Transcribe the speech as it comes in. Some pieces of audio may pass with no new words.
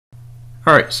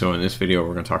Alright, so in this video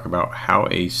we're going to talk about how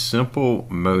a simple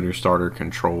motor starter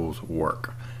controls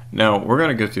work. Now we're going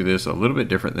to go through this a little bit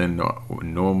different than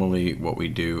normally what we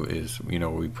do is,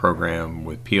 we program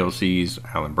with PLCs,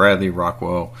 Allen Bradley,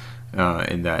 Rockwell,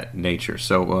 and that nature.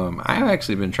 So I've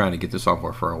actually been trying to get this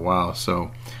software for a while, so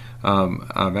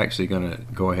I'm actually going to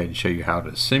go ahead and show you how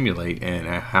to simulate and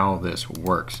how this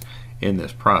works in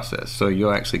this process. So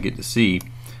you'll actually get to see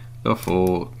the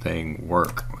full thing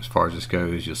work. As far as this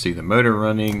goes, you'll see the motor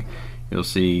running. You'll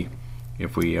see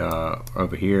if we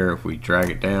over here, if we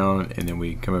drag it down and then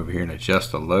we come over here and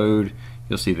adjust the load,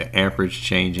 you'll see the amperage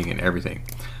changing and everything.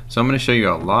 So I'm going to show you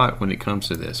a lot when it comes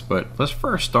to this, but let's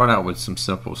first start out with some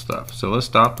simple stuff. So let's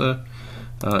stop the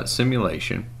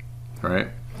simulation, right?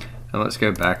 And let's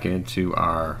go back into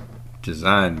our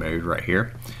design mode right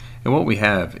here. And what we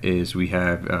have is we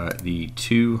have the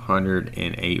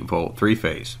 208 volt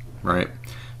three-phase, right?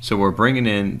 So we're bringing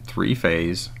in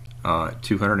three-phase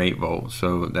 208 volts.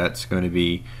 So that's going to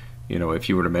be, if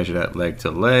you were to measure that leg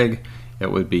to leg,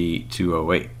 it would be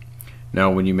 208. Now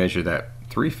when you measure that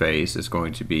three-phase, it's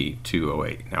going to be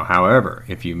 208. Now however,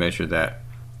 if you measure that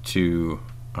to,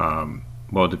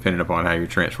 well, depending upon how your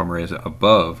transformer is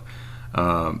above,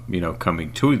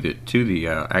 coming to the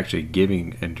actually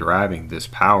giving and driving this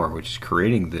power, which is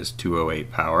creating this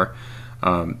 208 power,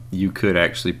 you could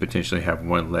actually potentially have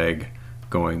one leg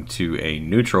going to a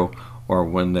neutral or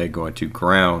one leg going to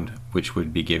ground, which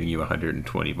would be giving you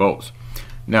 120 volts.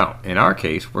 Now in our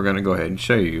case, we're going to go ahead and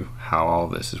show you how all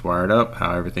this is wired up,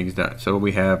 how everything's done. So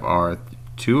we have our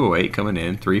 208 coming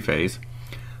in three-phase,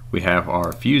 we have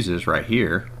our fuses right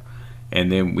here, and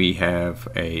then we have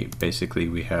basically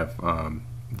we have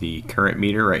the current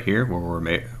meter right here where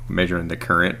we're measuring the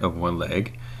current of one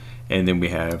leg, and then we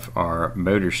have our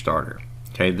motor starter.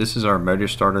 Okay, this is our motor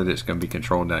starter that's going to be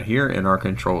controlled down here in our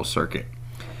control circuit.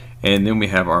 And then we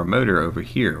have our motor over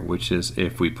here, which is,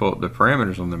 if we pull up the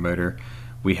parameters on the motor,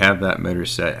 we have that motor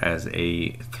set as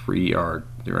a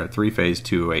three-phase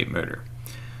 208 motor.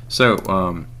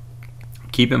 So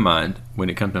keep in mind, when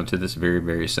it comes down to this very,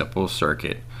 very simple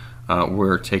circuit,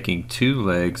 we're taking two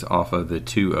legs off of the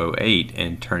 208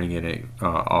 and turning it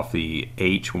off the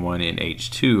H1 and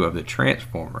H2 of the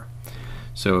transformer.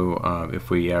 So if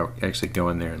we actually go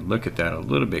in there and look at that a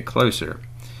little bit closer,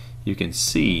 you can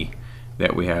see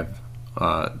that we have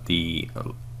the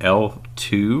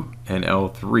L2 and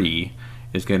L3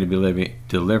 is going to be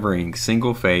delivering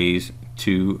single phase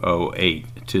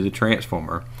 208 to the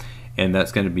transformer, and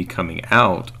that's going to be coming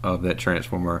out of that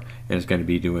transformer and it's going to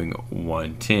be doing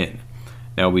 110.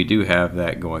 Now we do have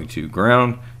that going to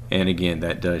ground, and again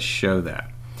that does show that.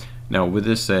 Now with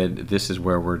this said, this is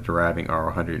where we're deriving our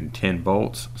 110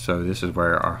 volts. So this is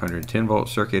where our 110 volt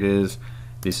circuit is.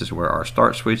 This is where our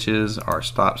start switch is, our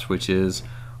stop switch is.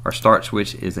 Our start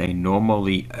switch is a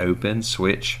normally open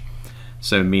switch,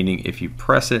 so meaning if you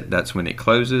press it, that's when it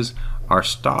closes. Our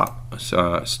stop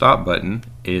button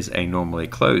is a normally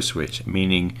closed switch,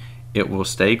 meaning it will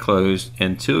stay closed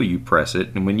until you press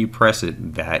it, and when you press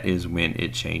it, that is when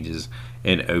it changes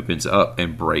and opens up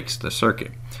and breaks the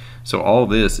circuit. So all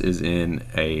this is in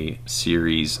a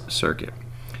series circuit.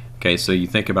 Okay, so you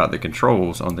think about the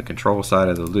controls on the control side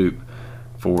of the loop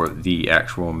for the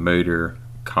actual motor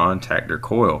contactor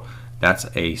coil, that's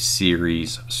a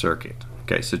series circuit.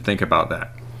 Okay, so think about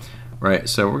that. Right,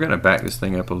 so we're going to back this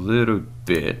thing up a little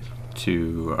bit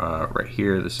to right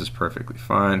here. This is perfectly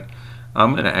fine.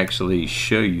 I'm going to actually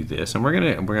show you this, and we're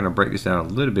going to break this down a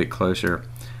little bit closer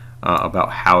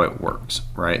about how it works.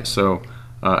 Right, so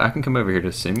I can come over here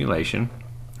to simulation.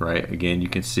 Right, again you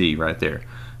can see right there.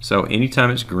 So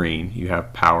anytime it's green, you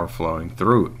have power flowing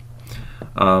through it.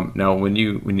 Now when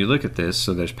you look at this,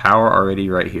 so there's power already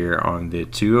right here on the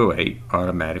 208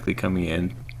 automatically coming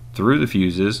in through the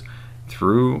fuses,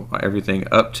 through everything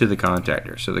up to the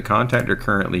contactor. So the contactor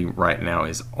currently right now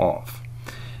is off.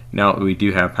 Now we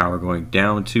do have power going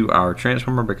down to our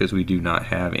transformer because we do not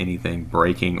have anything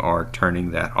breaking or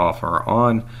turning that off or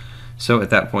on. So at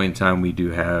that point in time we do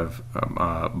have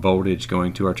voltage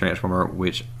going to our transformer,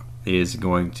 which is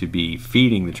going to be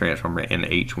feeding the transformer in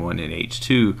H1 and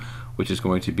H2, which is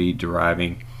going to be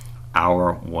deriving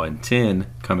our 110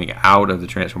 coming out of the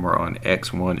transformer on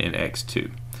X1 and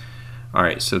X2.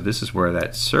 Alright, so this is where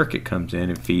that circuit comes in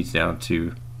and feeds down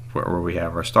to where we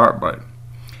have our start button.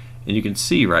 And you can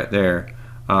see right there,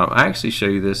 I actually show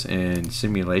you this in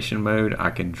simulation mode.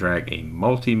 I can drag a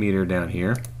multimeter down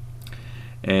here,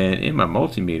 and in my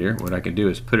multimeter what I can do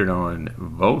is put it on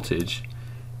voltage,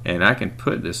 and I can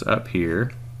put this up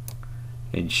here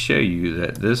and show you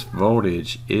that this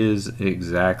voltage is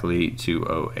exactly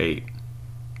 208.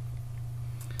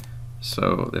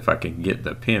 So if I can get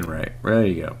the pin right, there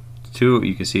you go.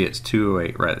 You can see it's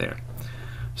 208 right there.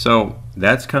 So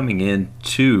that's coming in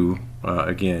to,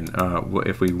 again,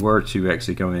 if we were to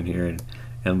actually go in here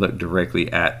and look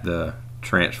directly at the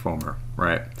transformer,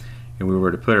 right? And we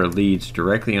were to put our leads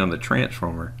directly on the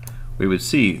transformer, we would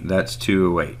see that's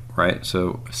 208, right?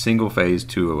 So single phase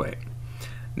 208.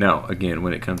 Now, again,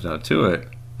 when it comes down to it,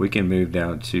 we can move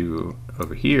down to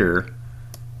over here,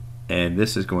 and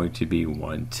this is going to be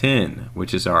 110,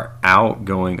 which is our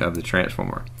outgoing of the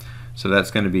transformer. So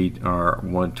that's going to be our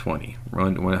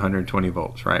 120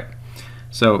 volts, right?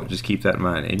 So just keep that in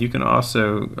mind. And you can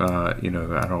also, I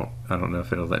don't know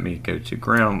if it'll let me go to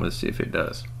ground. Let's see if it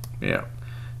does. Yeah.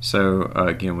 So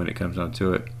again, when it comes down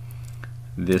to it,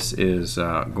 this is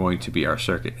going to be our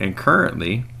circuit. And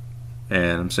currently,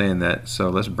 and I'm saying that, so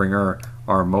let's bring our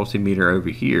multimeter over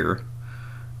here,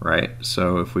 right?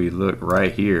 So if we look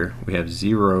right here, we have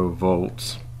 0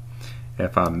 volts.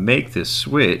 If I make this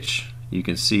switch, you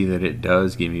can see that it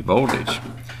does give me voltage,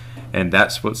 and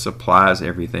that's what supplies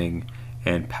everything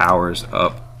and powers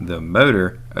up the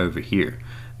motor over here.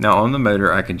 Now on the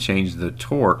motor, I can change the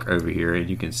torque over here, and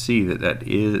you can see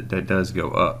that does go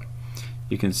up.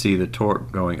 You can see the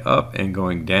torque going up and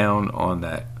going down on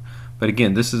that. But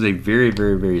again, this is a very,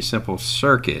 very, very simple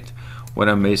circuit. What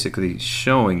I'm basically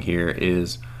showing here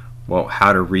is, well,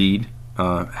 how to read,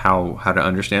 how to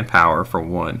understand power for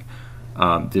one.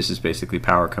 This is basically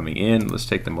power coming in. Let's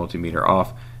take the multimeter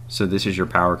off. So this is your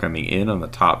power coming in on the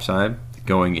top side,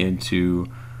 going into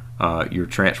your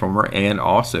transformer, and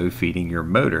also feeding your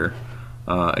motor.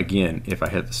 Again, if I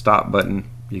hit the stop button,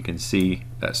 you can see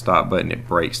that stop button, it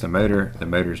breaks the motor. The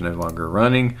motor is no longer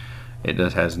running. It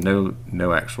has no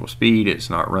actual speed. It's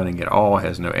not running at all. It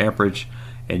has no amperage,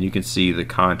 and you can see the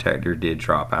contactor did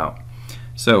drop out.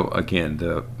 So again,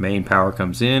 the main power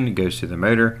comes in, goes to the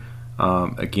motor.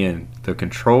 Again, the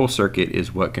control circuit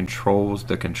is what controls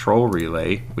the control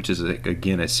relay, which is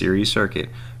again a series circuit.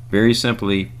 Very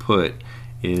simply put,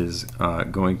 is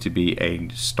going to be a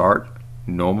start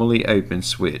normally open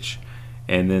switch,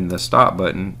 and then the stop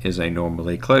button is a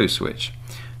normally closed switch.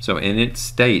 So in its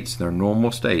states, their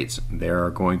normal states, they are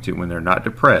going to, when they're not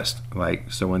depressed,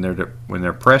 like so when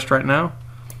they're pressed right now,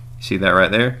 see that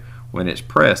right there? When it's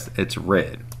pressed, it's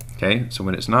red. Okay, so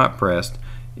when it's not pressed,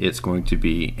 it's going to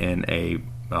be in a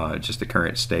just a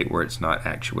current state where it's not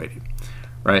actuated,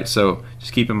 right? So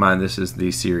just keep in mind, this is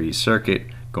the series circuit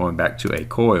going back to a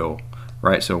coil,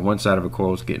 right? So one side of a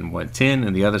coil is getting 110,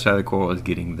 and the other side of the coil is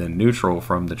getting the neutral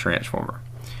from the transformer.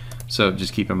 So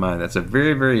just keep in mind, that's a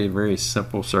very, very, very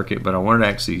simple circuit, but I wanted to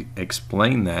actually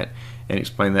explain that, and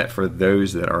explain that for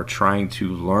those that are trying to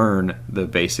learn the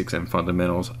basics and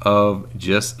fundamentals of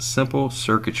just simple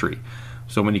circuitry.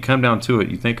 So when you come down to it,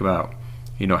 you think about,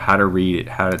 how to read it,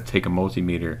 how to take a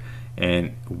multimeter,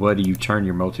 and what do you turn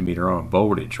your multimeter on?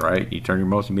 Voltage, right? You turn your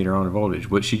multimeter on to voltage.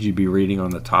 What should you be reading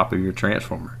on the top of your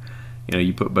transformer?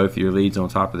 You put both of your leads on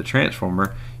top of the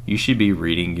transformer, you should be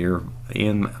reading your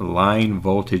in-line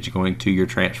voltage going to your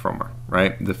transformer,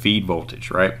 right? The feed voltage,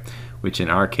 right? Which in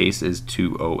our case is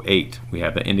 208. We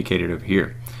have that indicated over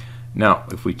here. Now,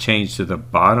 if we change to the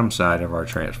bottom side of our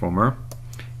transformer,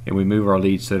 and we move our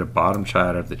leads to the bottom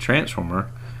side of the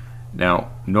transformer,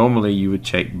 now normally you would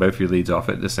take both your leads off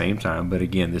at the same time, but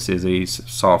again, this is a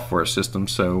software system,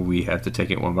 so we have to take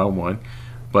it one by one.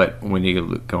 But when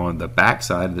you go on the back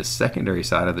side, the secondary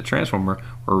side of the transformer,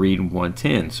 we're reading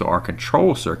 110. So our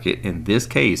control circuit in this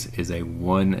case is a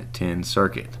 110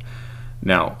 circuit.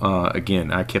 Now,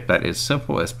 again, I kept that as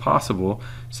simple as possible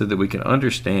so that we can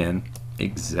understand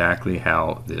exactly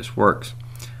how this works.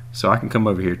 So I can come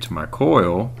over here to my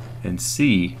coil and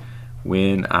see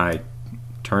when I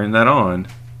turn that on,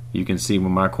 you can see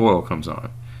when my coil comes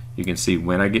on. You can see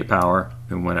when I get power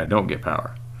and when I don't get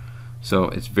power. So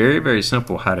it's very, very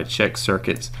simple how to check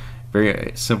circuits,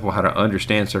 very simple how to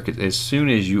understand circuits as soon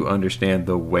as you understand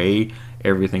the way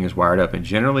everything is wired up. And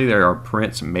generally there are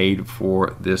prints made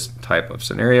for this type of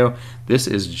scenario. This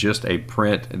is just a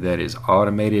print that is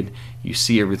automated. You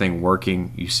see everything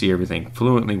working, you see everything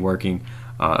fluently working,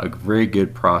 a very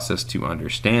good process to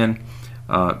understand.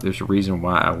 There's a reason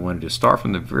why I wanted to start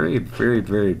from the very, very,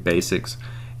 very basics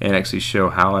and actually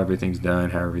show how everything's done,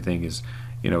 how everything is,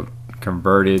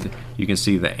 converted. You can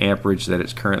see the amperage that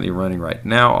it's currently running right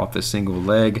now off the single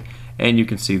leg, and you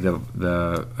can see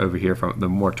the over here, from the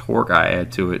more torque I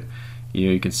add to it,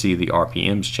 you can see the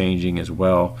RPMs changing as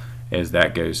well as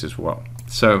that goes as well.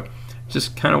 So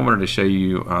just kind of wanted to show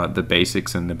you the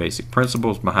basics and the basic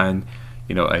principles behind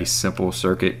a simple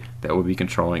circuit that would be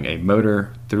controlling a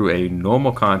motor through a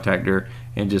normal contactor,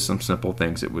 and just some simple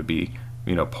things that would be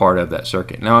part of that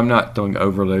circuit. Now I'm not throwing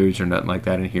overloads or nothing like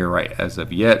that in here right as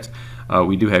of yet.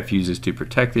 We do have fuses to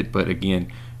protect it, but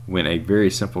again, when a very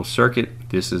simple circuit,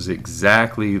 this is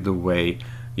exactly the way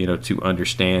to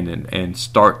understand and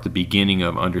start the beginning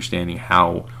of understanding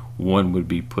how one would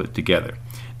be put together.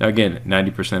 Now again,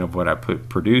 90% of what I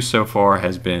produced so far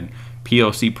has been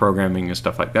PLC programming and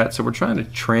stuff like that, so we're trying to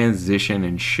transition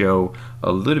and show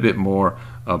a little bit more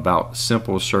about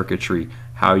simple circuitry,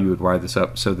 how you would wire this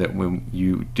up, so that when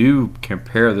you do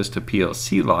compare this to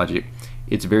PLC logic,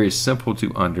 it's very simple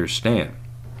to understand.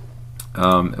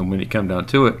 And when it comes down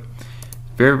to it,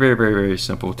 very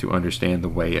simple to understand the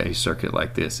way a circuit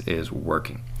like this is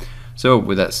working. So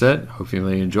with that said,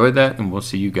 hopefully you enjoyed that, and we'll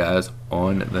see you guys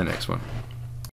on the next one.